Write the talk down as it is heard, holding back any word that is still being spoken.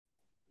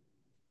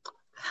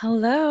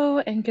Hello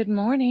and good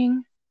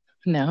morning.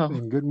 No,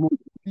 And good morning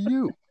to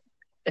you.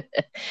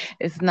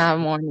 it's not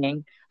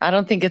morning. I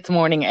don't think it's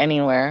morning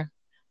anywhere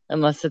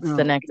unless it's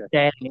the Oh, next okay.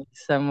 day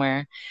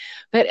somewhere.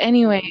 But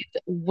anyways,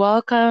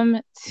 welcome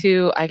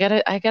to I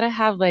gotta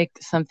have like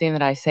something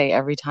that I say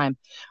every time.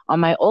 On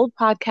my old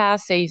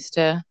podcast, I used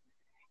to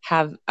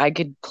have I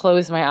could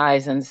close my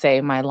eyes and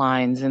say my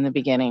lines in the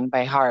beginning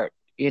by heart.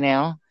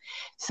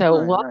 So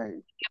Right, welcome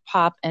right. to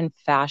Pop and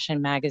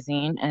Fashion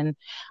Magazine, and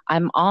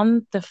I'm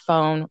on the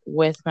phone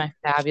with my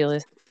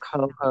fabulous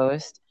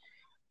co-host.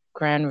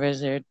 Grand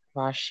Wizard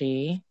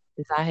Rashid.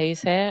 Is that how you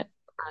say it?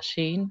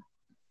 Rashid?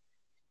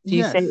 Do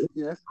you say Yes,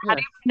 yes, how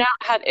do yes. you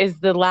pronounce how is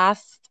the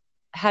last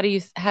how do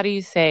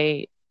you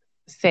say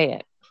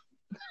it?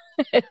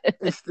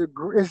 It's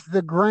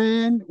the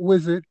Grand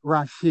Wizard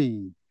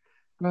Rashid.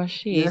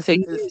 Rashid. So Yes,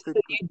 you it's the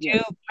you do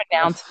yes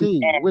pronounce the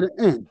Rashid N. with an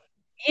N.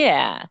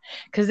 Yeah,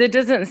 because it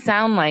doesn't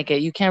sound like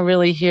it. You can't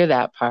really hear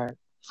that part.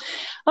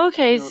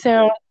 Okay,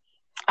 so Okay.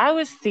 I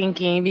was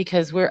thinking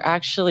because we're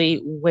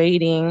actually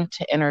waiting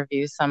to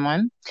interview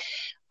someone.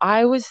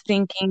 I was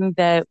thinking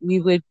that we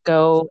would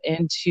go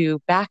into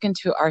back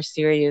into our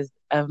series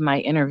of my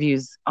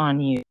interviews on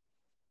you.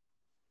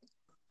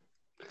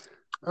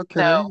 So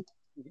Okay.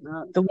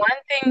 Uh, the one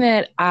thing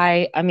that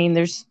I mean,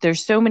 there's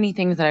so many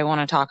things that I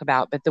want to talk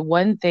about, but the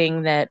one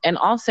thing that, and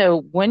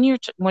also when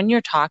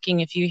you're talking,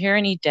 if you hear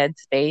any dead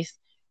space,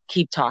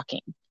 keep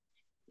talking.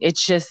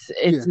 It's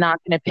yeah. not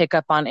going to pick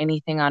up on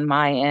anything on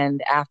my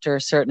end after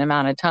a certain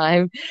amount of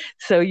time.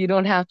 So you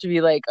don't have to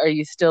be like, are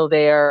you still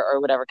there or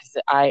whatever? Because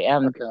I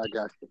am Okay, I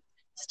got you.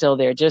 still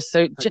there. I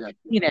got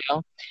you. You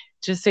know,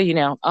 just so you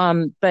know.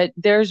 But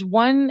there's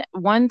one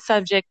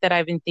subject that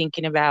I've been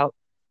thinking about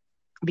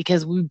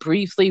because we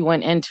briefly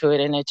went into it,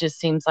 and it just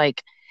seems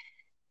like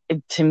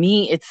to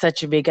me it's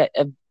such a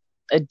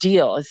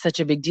deal. It's such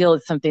a big deal.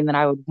 It's something that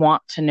I would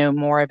want to know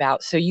more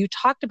about. So you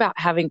talked about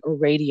having a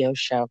radio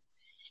show,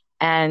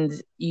 and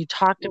you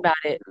talked Oh, about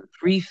it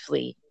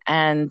briefly.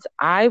 And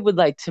I would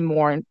like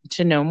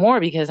to know more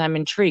because I'm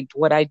intrigued.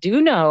 What I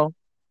do know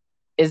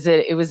is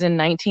that it was in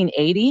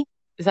 1980.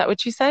 Is that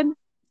what you said?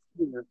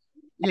 yes.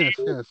 Yes,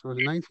 yes. It was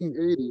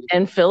 1980,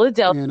 In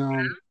Philadelphia,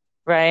 and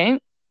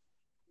right?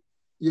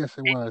 yes,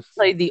 it was.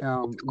 Played the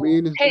old Me school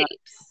and this guy.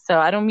 tapes. So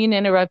I don't mean to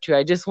interrupt you.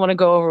 I just want to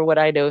go over what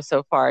I know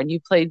so far. And you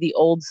played the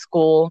old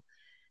school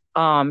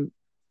um,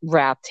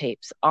 rap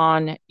tapes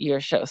on your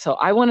show. So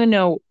I want to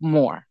know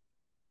more.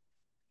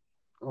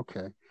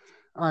 Okay.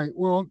 All right.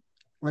 Well,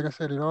 like I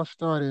said, it all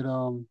started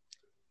in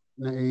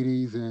the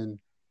 80s, and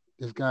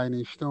this guy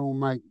named Stone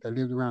Mike that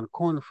lived around the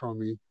corner from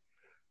me,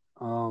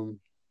 um,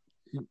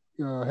 he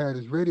had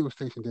his radio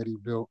station that he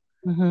built,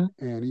 Hmm.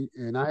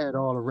 and I had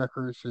all the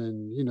records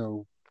and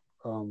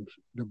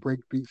the break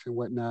beats and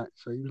whatnot.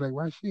 So he was like,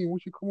 "Rashid,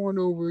 won't you come on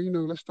over?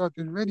 Let's start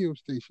this radio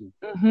station."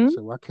 Hmm.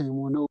 So I came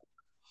on over,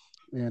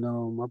 and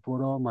I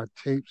brought all my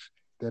tapes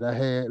that I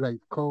had, like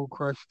Cold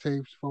Crush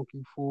tapes,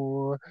 Funky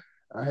Four.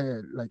 I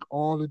had like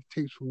all the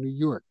tapes from New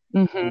York,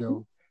 you Hmm.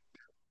 know,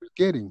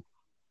 getting.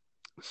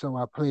 So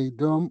I played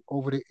them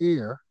over the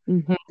air,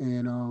 Hmm.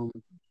 and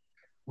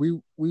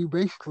we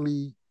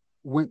basically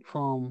went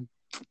from,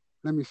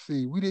 let me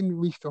see, we didn't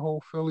reach the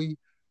whole Philly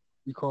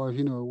because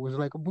it was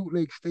like a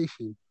bootleg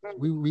station.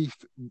 We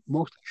reached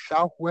mostly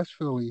Southwest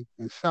Philly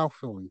and South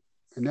Philly,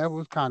 and that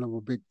was kind of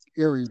a big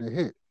area to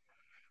hit.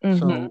 Hmm.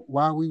 So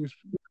while we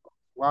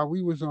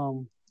was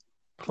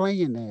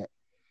playing that,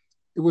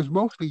 it was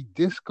mostly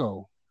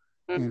disco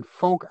and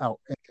funk out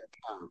at that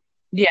time.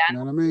 Yeah. You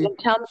know what I mean? And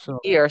tell me So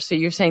the year. So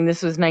you're saying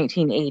this was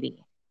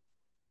 1980.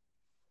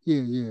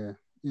 yeah, yeah,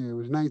 yeah. It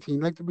was 19,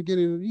 like the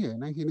beginning of the year,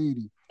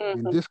 1980,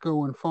 and Hmm.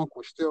 disco and funk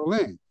was still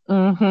in.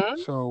 Hmm.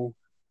 So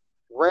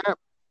rap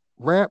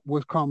rap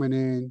was coming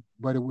in,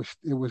 but it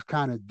was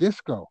kind of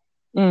disco.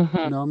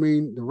 You Hmm. know what I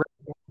mean? The rap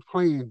was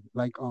playing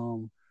like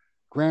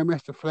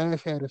Grandmaster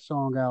Flash had a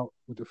song out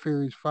with the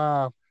Furious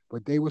Five,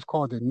 but they was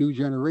called the New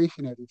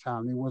Generation at the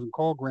time. They wasn't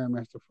called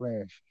Grandmaster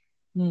Flash.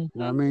 You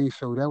know what I Hmm. mean?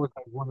 So that was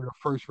like one of the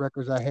first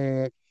records I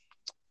had.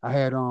 I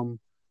had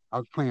I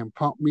was playing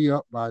Pump Me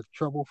Up by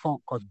Trouble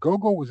Funk because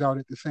Go-Go was out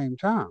at the same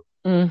time.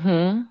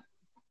 Hmm.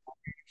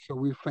 So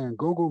we was playing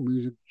Go-Go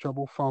music,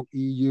 Trouble Funk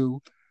EU.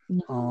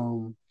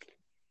 Um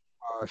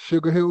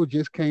Sugar Hill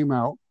just came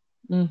out,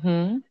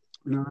 Hmm.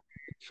 you know.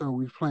 So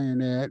we was playing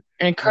that.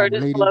 And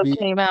Curtis Lady Blow B,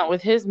 came out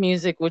with his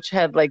music, which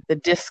had like the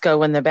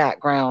disco in the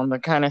background, the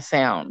kind of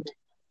sound.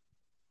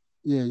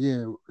 yeah,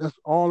 yeah. That's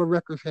all the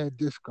records had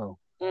disco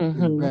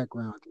in the Hmm.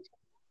 background.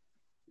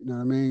 You know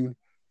what I mean?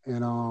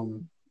 And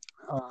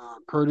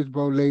Curtis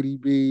Blow, Lady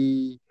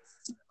B,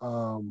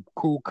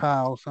 Cool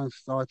Cow,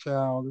 Sunstar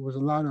Child. There was a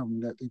lot of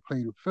them that they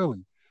played in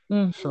Philly.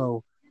 Hmm.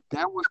 So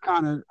that was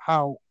kind of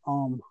how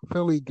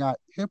Philly got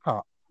hip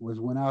hop, was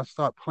when I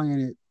start playing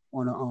it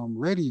on the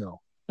radio.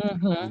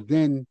 Hmm. And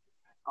then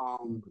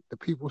the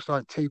people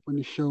start taping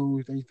the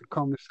shows. They used to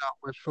come to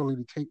Southwest Philly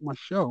to tape my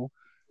show.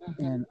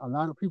 And a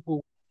lot of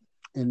people,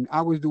 and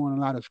I was doing a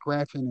lot of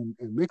scratching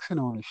and mixing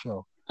on the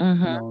show,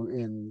 Hmm.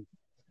 and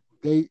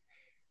they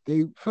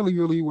Philly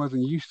really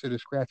wasn't used to the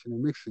scratching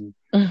and mixing.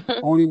 Mhm.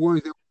 Only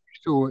ones that were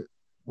used to it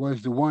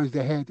was the ones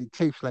that had the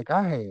tapes like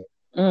I had,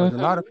 because a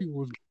lot Mhm. of people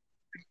was,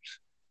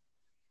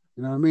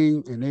 you know what I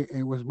mean, and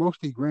it was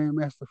mostly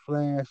Grandmaster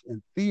Flash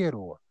and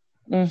Theodore.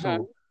 Mhm.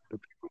 So the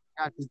people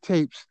that got the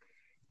tapes,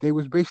 they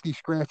was basically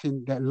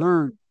scratching that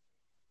learned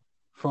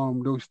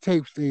from those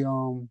tapes. They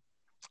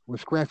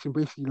was scratching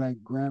basically like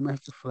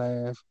Grandmaster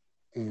Flash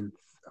and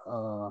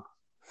uh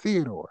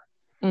Theodore.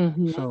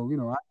 Mhm.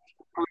 So I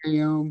play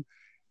them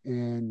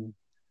and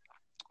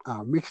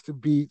mix the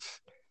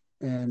beats,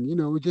 and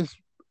it just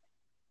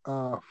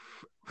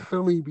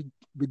Philly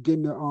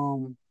begin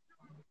to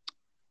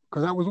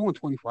because I was on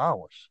 24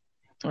 hours.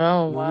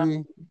 Oh You know what I wow.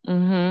 mean?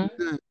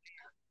 Mhm.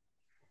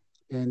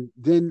 And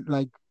then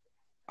like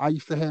I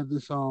used to have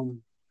this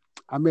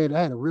I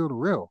had a reel to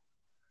reel.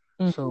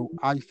 So Mhm.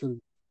 I used to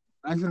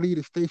leave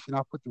the station,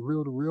 I put the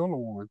reel to reel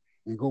on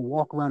and go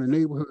walk around the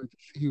neighborhood to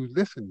see who's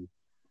listening.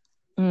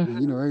 And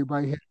Mhm.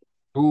 everybody had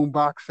boom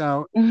box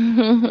out, you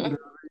Mhm. know,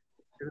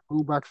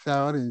 boom box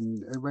out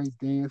and everybody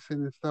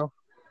dancing and stuff.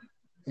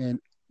 And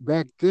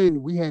back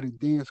then we had a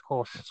dance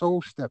called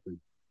soul stepping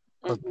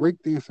because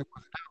break dancing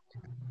was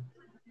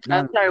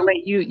I'm not sorry. around.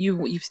 Wait,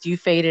 you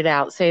faded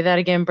out. Say that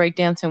again.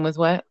 Breakdancing was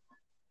what?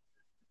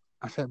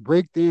 I said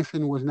break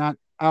dancing was not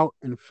out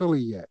in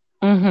Philly yet.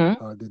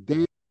 Mhm. Uh, the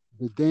dance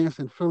the dance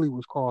in Philly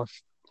was called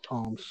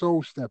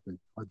soul stepping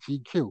or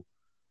GQ.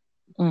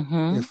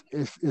 Mhm.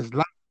 It's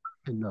like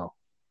you know.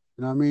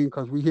 You know what I mean?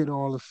 Because we hit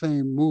all the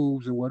same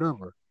moves and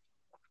whatever.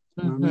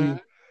 You know what I Mhm. mean?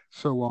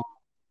 So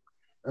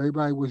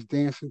everybody was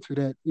dancing to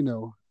that,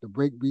 the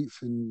break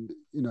beats and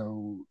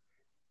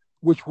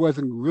which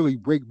wasn't really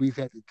break beats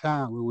at the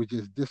time. It was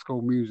just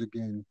disco music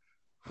and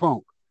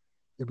funk.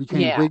 It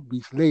became Yeah. break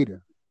beats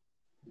later.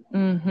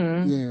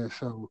 Mhm. Yeah,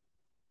 so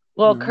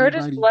Well,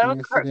 everybody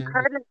danced to that.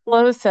 Curtis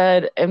Blow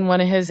said in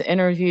one of his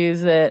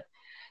interviews that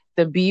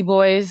the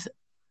B-boys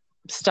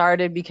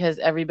started because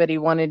everybody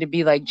wanted to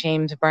be like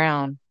James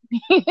Brown.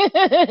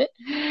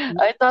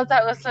 I thought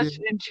that was Yeah, such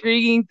an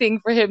intriguing thing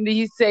for him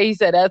to say. He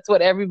said that's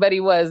what everybody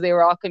was. They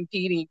were all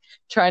competing,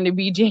 trying to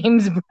be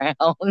James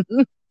Brown.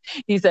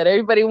 He said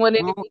everybody wanted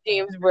to well, be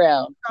James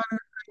Brown.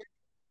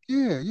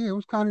 yeah, it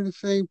was kind of the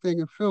same thing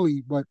in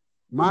Philly, but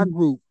my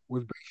group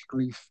was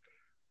basically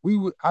we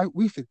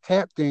used to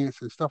tap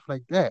dance and stuff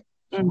like that.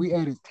 So we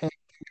added tap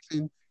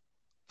dancing,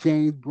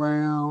 James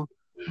Brown,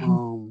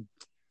 um,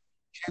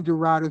 Ginger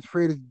Rogers,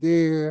 Fred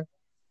Astaire.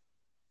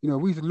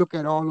 We used to look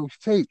at all those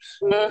tapes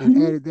and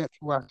Mhm. added that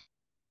to our,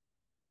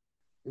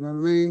 you know what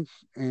I mean?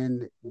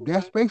 And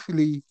that's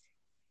basically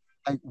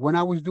like when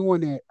I was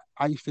doing that,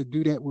 I used to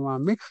do that with my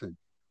mixing.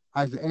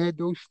 I used to add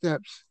those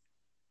steps,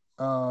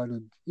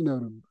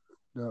 the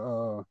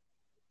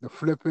the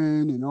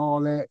flipping and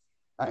all that.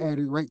 I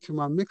added right to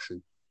my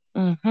mixing,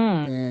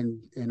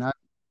 Mhm. and I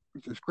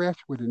used to scratch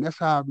with it. And that's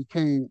how I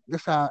became.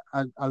 That's how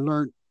I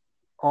learned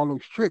all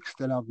those tricks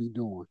that I'll be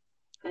doing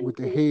with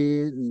the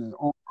head and the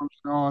arms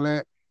and all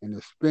that and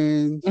the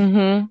spins.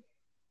 Mhm.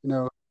 You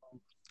know,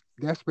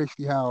 that's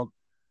basically how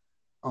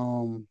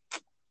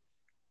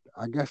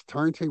I guess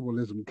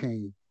turntablism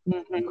came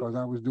Mhm. because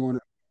I was doing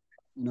it.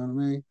 You know what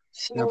I mean?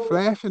 Now So,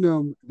 flashing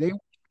them, they were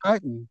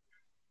cutting,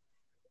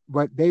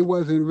 but they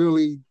wasn't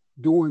really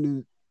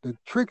doing the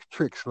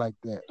tricks like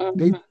that.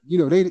 They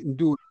mhm. they didn't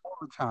do it all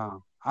the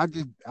time. I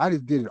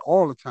just did it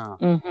all the time.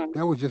 Mhm.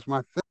 That was just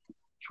my thing,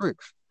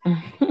 tricks.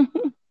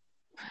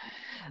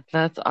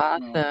 That's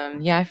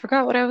awesome. Yeah, I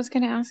forgot what I was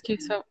going to ask you.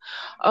 So,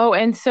 oh,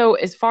 and so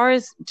as far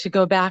as to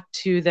go back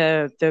to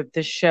the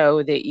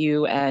show that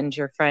you and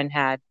your friend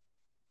had,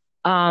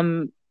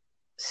 um,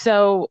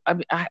 so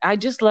I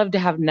just love to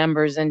have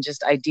numbers and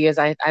just ideas.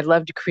 I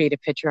love to create a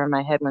picture in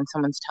my head when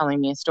someone's telling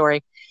me a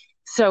story.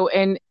 So,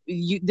 and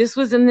this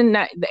was in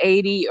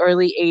the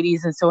early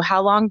 80s. And so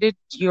how long did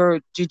you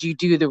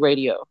do the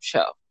radio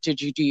show?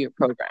 Did you do your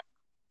program?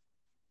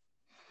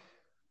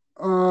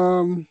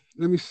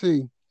 Let me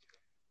see.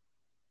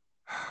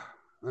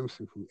 Let me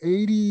see. From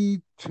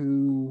 80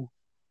 to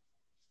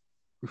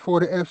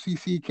before the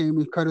FCC came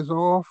and cut us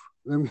off.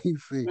 Let me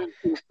see.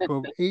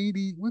 From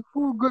 80, we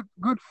for a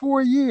good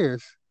 4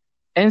 years.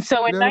 And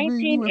so You in know what I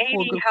mean? We went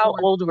for a 1980, good how 4 years.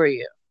 old were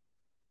you?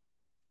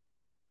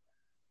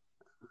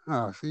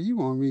 Oh, see, you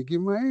want me to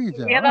give my age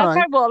out. Yeah, All that's right.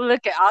 right. Well,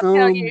 look, I'll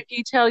tell you. Um, If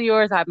you tell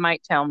yours, I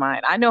might tell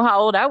mine. I know how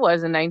old I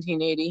was in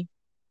 1980.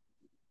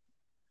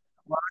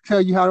 well, I'll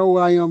tell you how old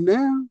I am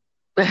now.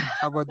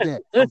 How about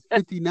that? I'm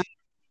 59.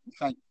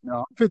 It's like,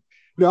 no,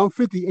 I'm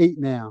 58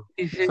 now.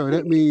 So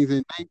that means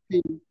in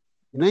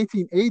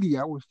 1980,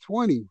 I was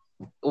 20.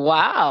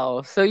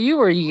 Wow. So you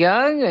were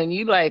young and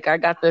you like, I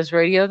got this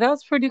radio.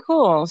 That's pretty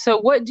cool. So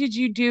what did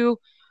you do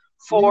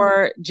Yeah.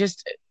 for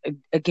just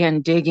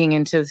again digging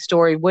into the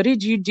story? What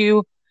did you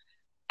do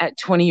at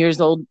 20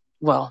 years old?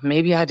 Well,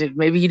 maybe I did.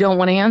 Maybe you don't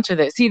want to answer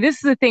that. See, this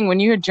is the thing. When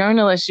you're a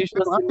journalist, you're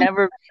supposed No, I to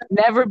think,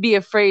 never be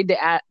afraid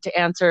to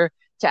answer,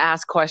 to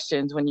ask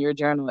questions when you're a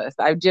journalist.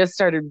 I've just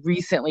started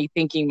recently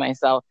thinking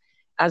myself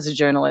as a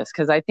journalist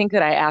because I think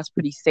that I ask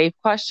pretty safe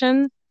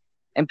questions.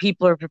 and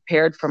people are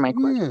prepared for my Yeah.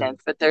 questions.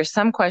 But there's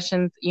some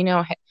questions,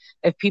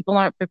 if people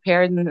aren't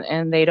prepared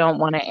and they don't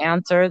want to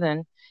answer,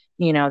 then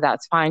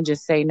that's fine.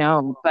 Just say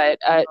no. But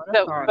That's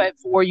all right.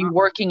 were you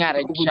working at a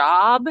I,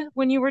 job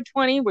when you were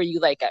 20? Were you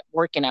like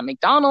working at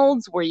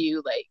McDonald's? Were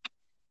you like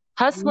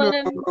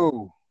hustling?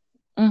 no,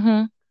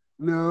 Mm-hmm.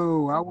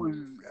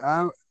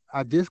 no.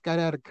 I just got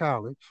out of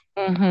college.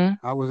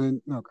 Mm-hmm. I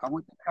went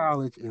to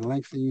college in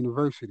Langston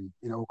University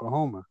in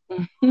Oklahoma,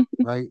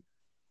 right?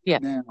 Yeah.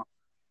 Now,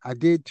 I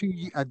did 2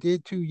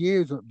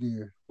 years up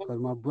there because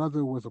my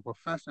brother was a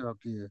professor up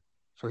there,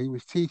 so he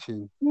was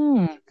teaching,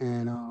 Mm-hmm.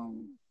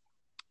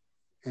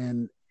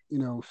 and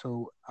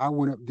so I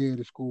went up there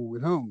to school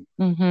with him.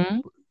 Mm-hmm.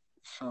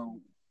 So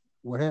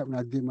what happened?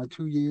 I did my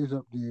 2 years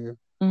up there.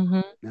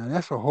 Mm-hmm. Now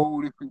that's a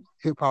whole different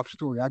hip hop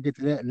story. I'll get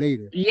to that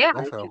later. Yeah,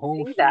 I That's a can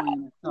whole see that. story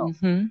in itself.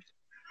 Mm-hmm.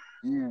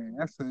 Yeah,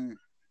 that's a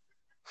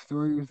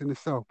story within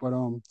itself. But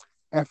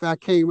after I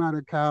came out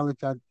of college,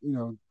 I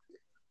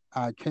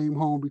came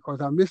home because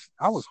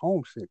I was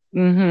homesick.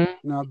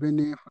 Mm-hmm. I've been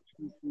there for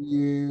 2 3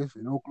 years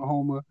in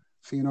Oklahoma,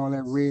 seeing all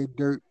that red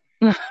dirt,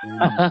 and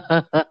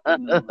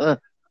you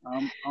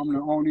know, I'm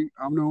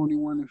the only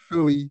one in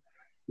Philly.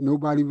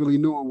 Nobody really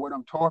knowing what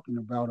I'm talking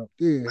about up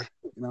there.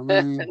 You know what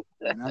I mean?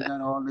 And I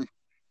got all this.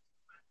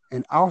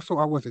 And also,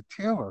 I was a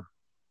tailor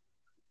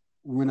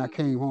when I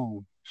came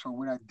home. So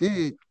what I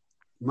did,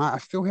 I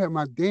still had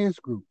my dance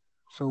group.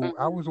 So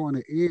I was on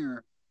the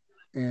air,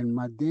 and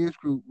my dance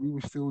group, we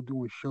were still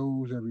doing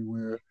shows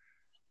everywhere.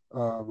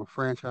 A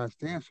franchise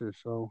dancer.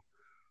 So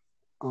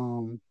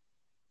um,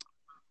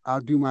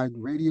 I'll do my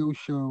radio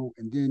show,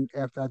 and then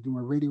after I do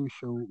my radio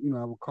show,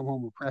 I would come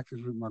home and practice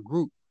with my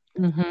group,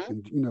 Mm-hmm.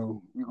 and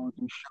we go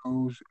do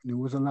shows. And there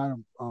was a lot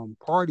of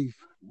parties,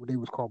 what they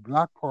was called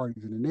block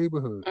parties in the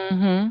neighborhood,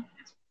 Mm-hmm.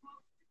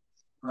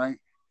 right?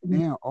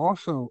 Now,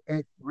 also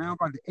at around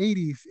about the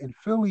 '80s in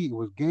Philly, it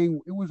was gang.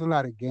 It was a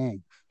lot of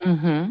gangs.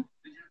 Mm-hmm.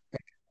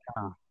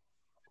 Uh,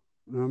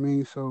 you know what I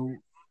mean? So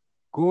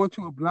going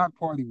to a block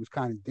party was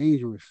kind of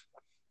dangerous.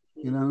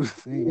 You know what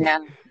I'm saying? Yeah.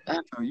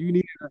 So you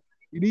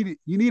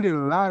needed a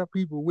lot of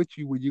people with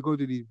you when you go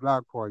to these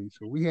block parties.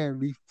 So we had at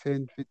least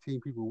 10,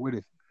 15 people with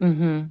us,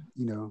 Mm-hmm.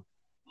 you know,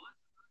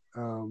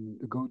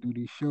 to go do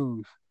these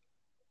shows.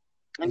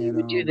 And you And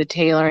would do the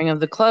tailoring of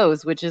the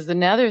clothes, which is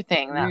another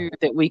thing yeah,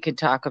 that we could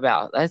talk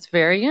about. That's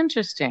very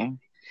interesting.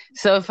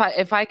 So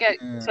if I get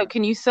yeah. so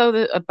can you sew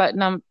a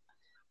button on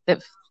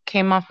that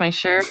came off my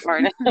shirt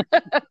or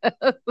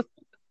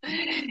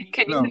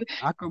can you Look,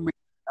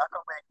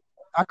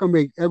 I can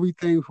make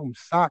everything from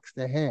socks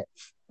to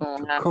hats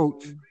to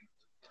coats.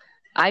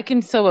 I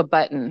can sew a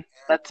button.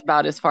 That's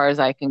about as far as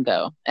I can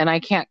go. And I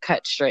can't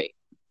cut straight.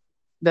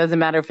 Doesn't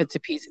matter if it's a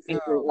piece of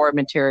paper Yeah. or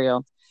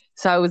material.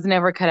 So I was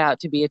never cut out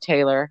to be a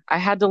tailor. I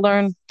had to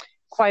learn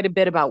quite a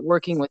bit about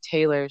working with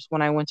tailors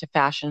when I went to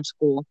fashion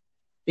school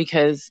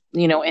because,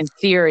 in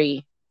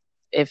theory,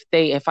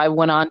 if I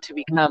went on to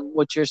become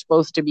what you're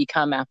supposed to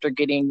become after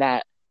getting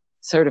that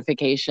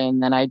certification,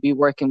 then I'd be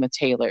working with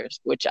tailors,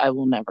 which I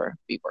will never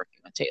be working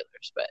with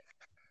tailors. But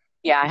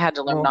yeah, I had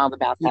to learn Well, all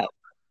about you know,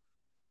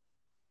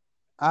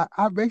 that.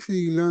 I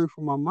basically learned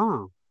from my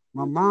mom.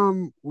 My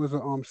mom was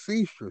a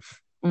seamstress.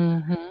 Hmm.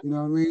 You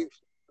know what I mean?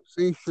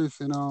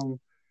 Seamstress, and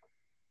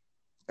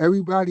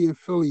everybody in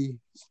Philly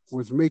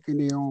was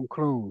making their own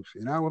clothes.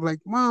 And I was like,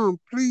 Mom,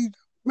 please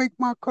make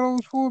my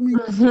clothes for me.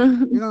 You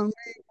know what I mean?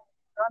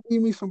 I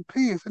need me some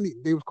pants.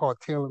 They was called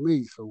tailor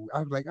made. So I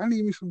was like, I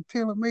need me some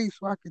tailor made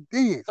so I could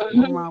dance. And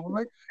my mom was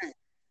like, hey,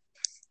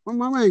 my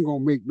mama ain't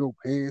gonna make no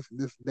pants,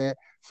 this, that.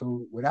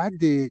 So what I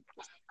did,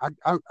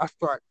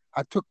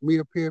 I took me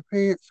a pair of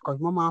pants because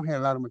my mom had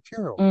a lot of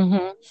material. Hmm.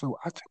 So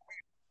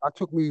I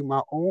took me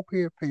my own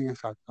pair of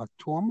pants. I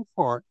tore them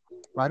apart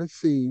by the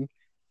seam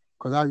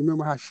because I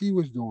remember how she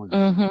was doing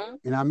it. Hmm.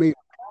 And I made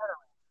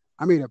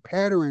a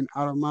pattern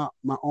out of my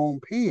own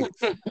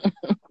pants. And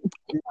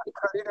I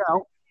cut it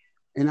out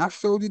and I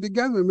sewed it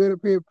together and made a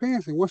pair of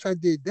pants. And once I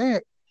did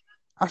that,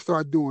 I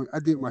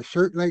did my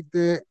shirt like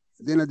that.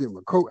 Then I did my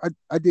coat.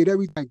 I did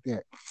everything like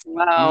that. You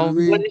know what I Wow. What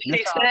mean? did That's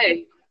she how,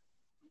 say?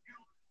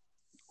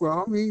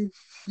 well, I mean,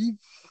 she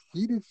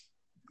just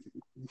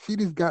she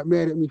just got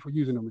mad at me for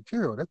using the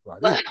material. That's about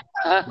it.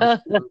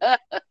 But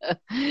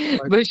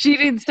but But she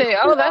didn't say,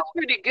 "Oh, that's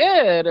pretty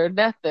good" or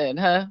nothing,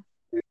 huh?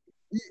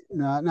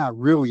 nah, not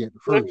really at the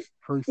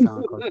first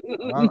time because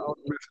I was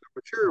messing up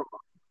material.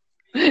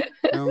 You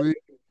know what I mean?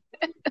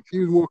 She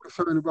was more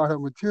concerned about her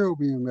material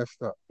being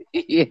messed up.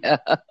 Yeah.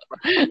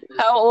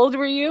 How old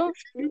were you?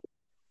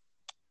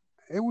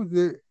 It was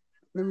the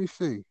let me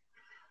see.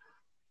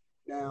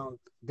 Now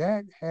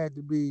that had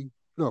to be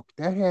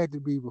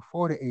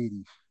before the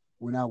 '80s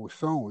when I was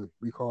sewing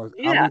because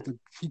I Yeah. went to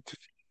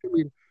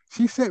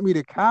she sent me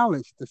to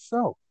college to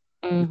sew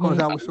because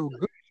Hmm. I was so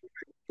good.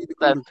 I need to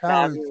go to That's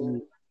college and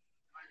fabulous.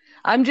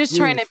 I'm just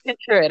trying yes, to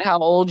picture it, how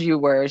old you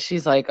were.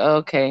 She's like,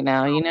 okay,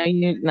 now,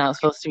 you're not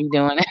supposed to be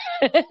doing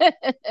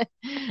it.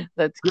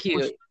 That's it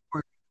was cute.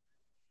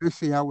 let's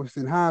see, I was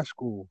in high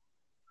school,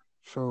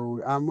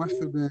 so I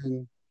must have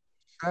been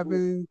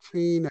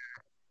 17.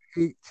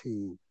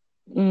 18.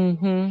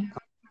 Mhm.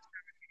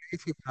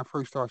 18 when I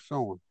first started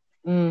sewing.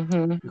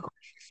 Mhm. Because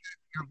she sent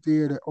me up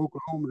there to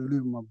Oklahoma to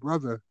live with my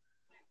brother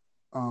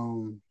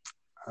um,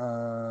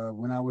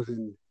 when I was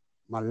in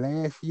my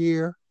last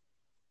year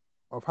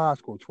of high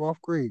school,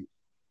 12th grade.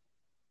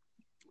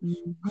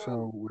 Mhm.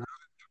 So when I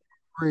was in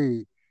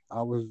grade,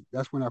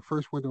 that's when I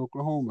first went to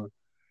Oklahoma,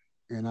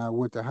 and I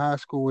went to high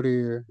school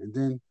there. And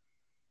then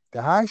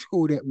the high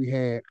school that we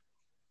had,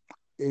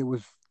 it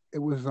was it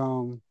was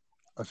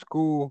a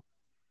school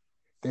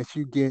that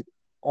you get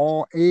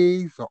all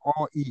A's or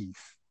all E's.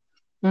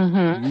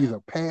 Mhm. You either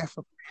pass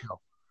or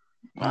fail.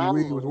 You know what I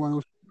mean? It was Oh. one of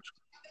those.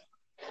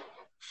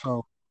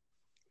 So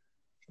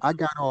I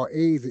got all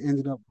A's and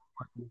ended up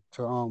going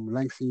to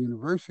Langston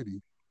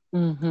University.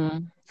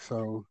 Mhm.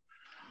 So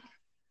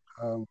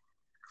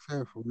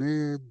said from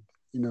there,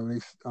 they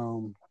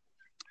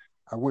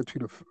I went to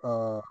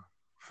the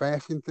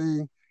fashion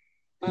thing,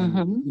 and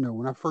Mhm.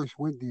 when I first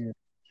went there,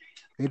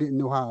 they didn't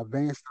know how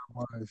advanced I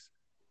was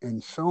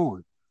in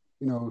sewing.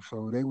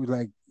 So they was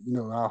like,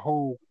 our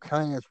whole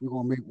class, we're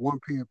gonna make one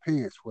pair of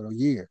pants for the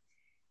year.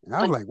 And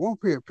I was like, one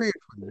pair of pants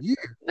for the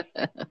year,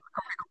 in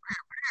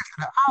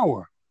an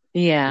hour,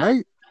 Yeah.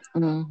 right?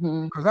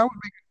 Mhm. Because I was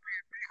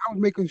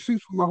making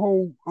suits for my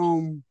whole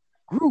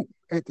group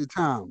at the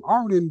time. I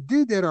already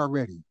did that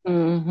already.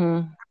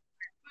 Mhm.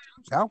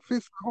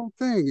 Outfits, the whole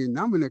thing. And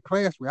I'm in a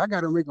class where I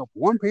got to make up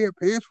one pair of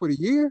pants for the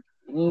year.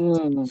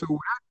 Mm. So when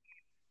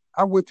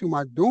I went to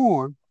my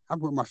dorm, I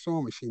brought my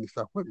sewing machine and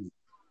stuff with me.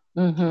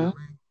 You know Mhm. what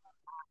I mean?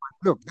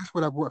 Look, this is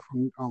what I brought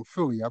from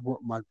Philly.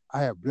 I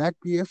have black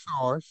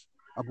BSRs.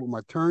 I brought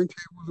my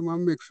turntables and my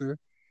mixer,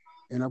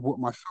 and I brought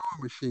my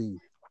sewing machine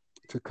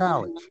to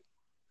college.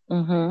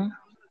 Mhm.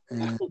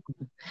 And I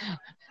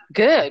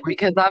Good, went,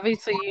 because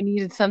obviously you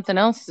needed something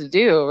else to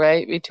do,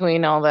 right?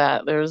 Between all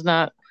that,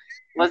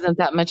 wasn't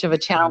that much of a yeah,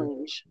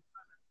 challenge.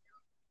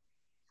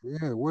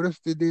 yeah. What else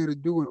did there to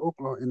do in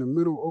Oklahoma, in the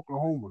middle of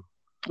Oklahoma?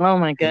 Oh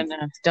my And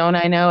goodness, don't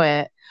I know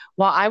it?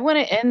 Well, I want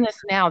to end this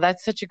now.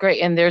 That's such a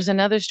great, and there's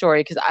another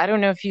story because I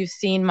don't know if you've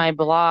seen my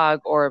blog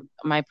or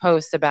my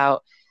post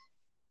about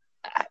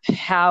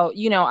how,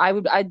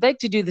 I'd like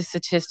to do the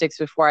statistics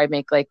before I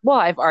make well,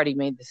 I've already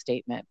made the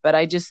statement, but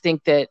I just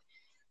think that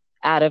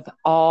out of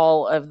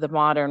all of the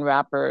modern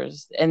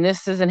rappers, and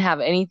this doesn't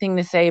have anything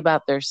to say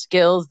about their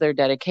skills, their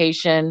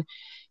dedication,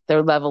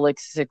 their level of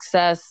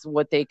success,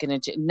 what they can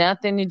achieve,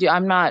 nothing to do.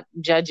 I'm not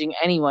judging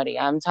anybody.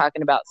 I'm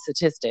talking about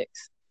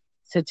statistics.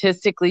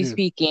 Statistically yeah,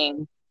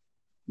 speaking,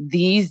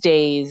 these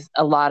days,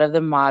 a lot of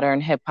the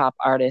modern hip hop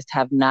artists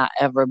have not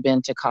ever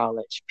been to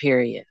college,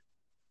 period.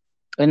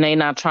 And they're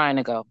not trying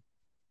to go.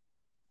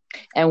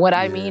 And what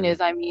I mean yeah,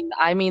 is, I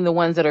mean the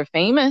ones that are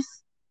famous,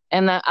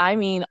 and that I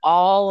mean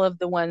all of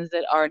the ones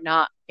that are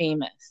not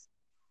famous.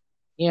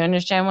 You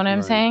understand what I'm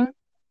right. saying?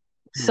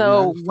 Yeah, I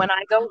So understand.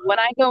 when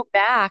I go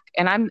back,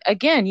 and I'm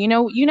again, you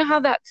know how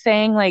that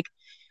saying like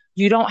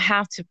you don't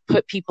have to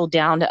put people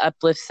down to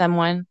uplift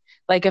someone.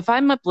 Like if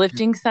I'm Yeah,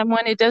 uplifting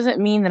someone, it doesn't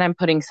mean that I'm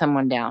putting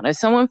someone down. If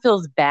someone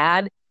feels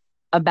bad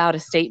about a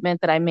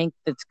statement that I make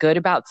that's good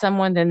about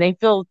someone, then they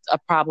feel a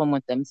problem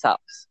with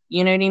themselves.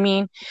 You know what I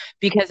mean?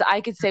 Because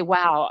I could say,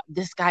 wow,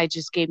 this guy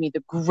just gave me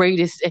the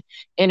greatest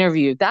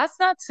interview. That's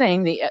not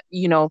saying that,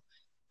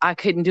 I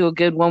couldn't do a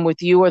good one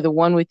with you or the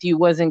one with you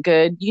wasn't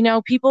good.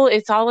 People,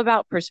 it's all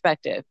about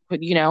perspective. But,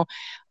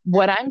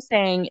 what I'm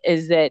saying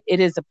is that it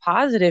is a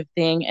positive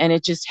thing and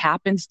it just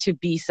happens to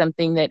be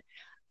something that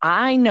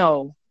I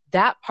know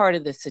that part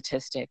of the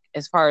statistic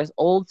as far as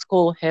old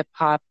school hip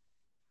hop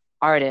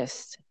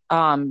artists,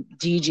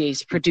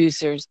 DJs,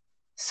 producers,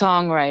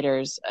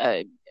 songwriters,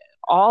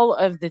 all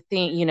of the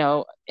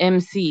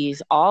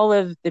MCs, all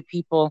of the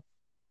people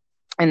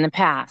in the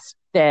past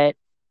that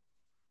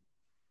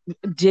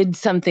did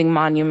something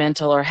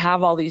monumental or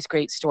have all these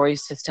great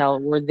stories to tell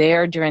were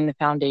there during the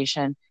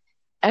foundation.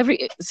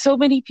 So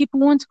many people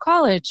went to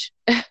college.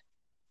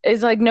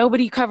 It's like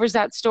nobody covers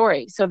that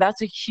story. So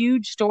that's a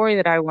huge story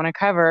that I want to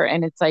cover.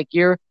 And it's like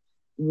you're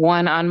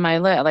one on my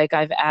list. Like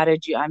I'm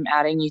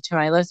adding you to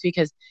my list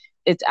because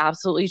it's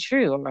absolutely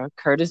true.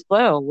 Curtis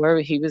Blow, where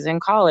he was in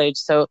college.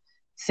 So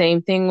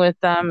same thing with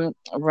Run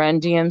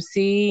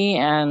DMC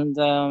and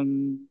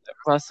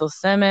Russell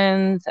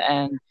Simmons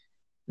and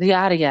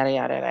yada yada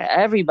yada yada.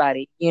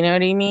 Everybody, you know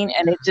what I mean?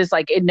 And it's just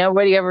like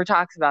nobody ever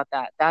talks about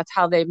that. That's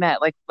how they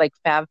met. Like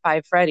Fab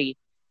Five Freddy,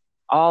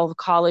 all the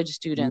college yeah,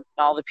 students,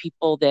 all the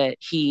people that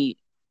he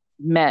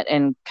met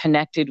and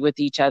connected with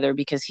each other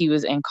because he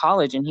was in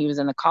college and he was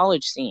in the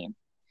college scene.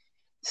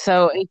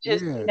 So it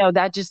just, yeah,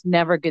 that just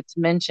never gets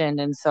mentioned.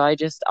 And so I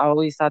just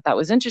always thought that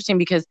was interesting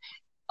because,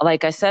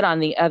 like I said, on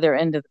the other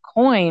end of the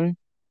coin,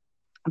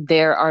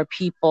 there are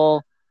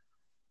people,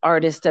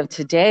 artists of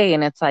today,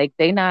 and it's like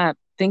they not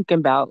thinking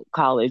about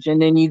college.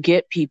 And then you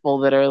get people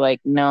that are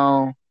like,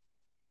 no,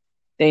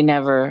 they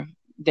never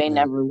they yeah.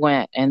 never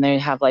went and they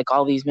have like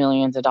all these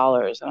millions of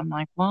dollars. And I'm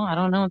like, well, I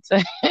don't know.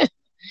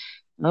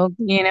 Well,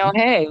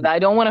 hey, I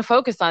don't want to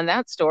focus on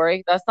that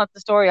story. That's not the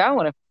story I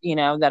want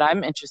to, that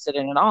I'm interested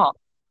in at all.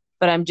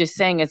 But I'm just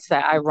saying it's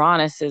that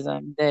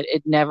ironicism that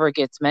it never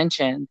gets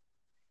mentioned.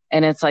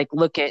 And it's like,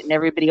 look at, and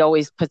everybody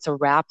always puts a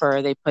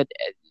rapper, they put,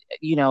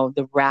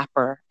 the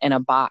rapper in a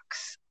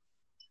box,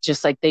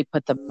 just like they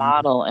put the Mhm.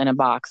 model in a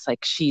box.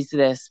 Like she's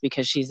this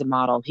because she's a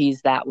model,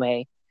 he's that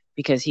way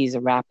because he's a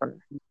rapper,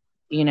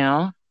 you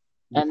know?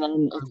 Yeah. And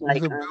then it's It's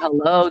like, a build.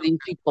 hello, these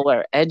people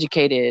are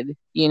educated,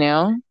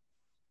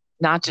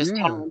 not just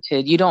Yeah.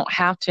 talented. You don't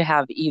have to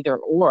have either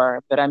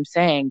or, but I'm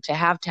saying to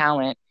have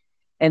talent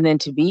and then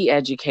to be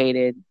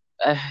educated,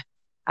 uh,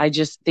 I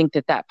just think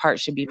that that part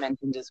should be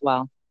mentioned as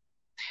well.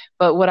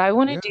 But what I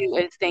want to Yeah. do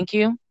is thank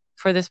you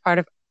for this part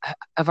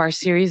of our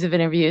series of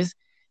interviews.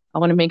 I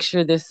want to make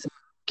sure this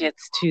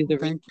gets to the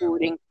Thank you.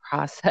 recording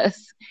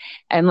process,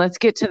 and let's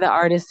get to the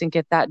artist and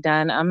get that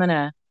done. I'm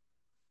gonna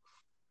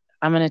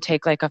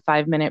take like a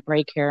 5 minute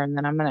break here, and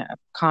then I'm gonna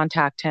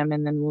contact him,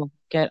 and then we'll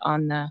get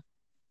on the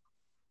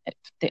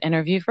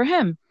interview for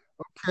him.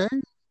 Okay.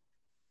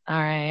 All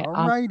right.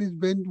 All right. It's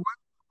been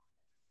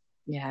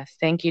Yes.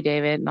 Thank you,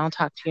 David, and I'll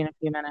talk to you in a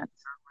few minutes.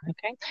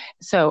 Okay.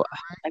 So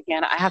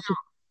again, I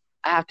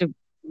have to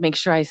make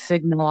sure I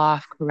signal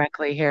off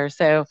correctly here.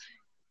 So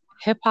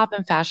Hip Hop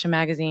and Fashion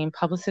Magazine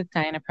publicist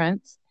Diana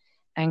Prince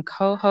and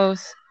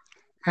co-host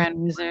Grand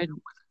Wizard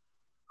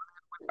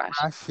Rush.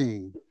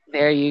 crashing.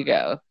 There you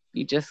go.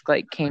 You just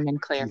like came in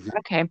clear. Easy.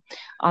 Okay.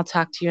 I'll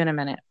talk to you in a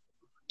minute.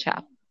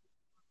 Ciao.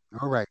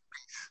 All right.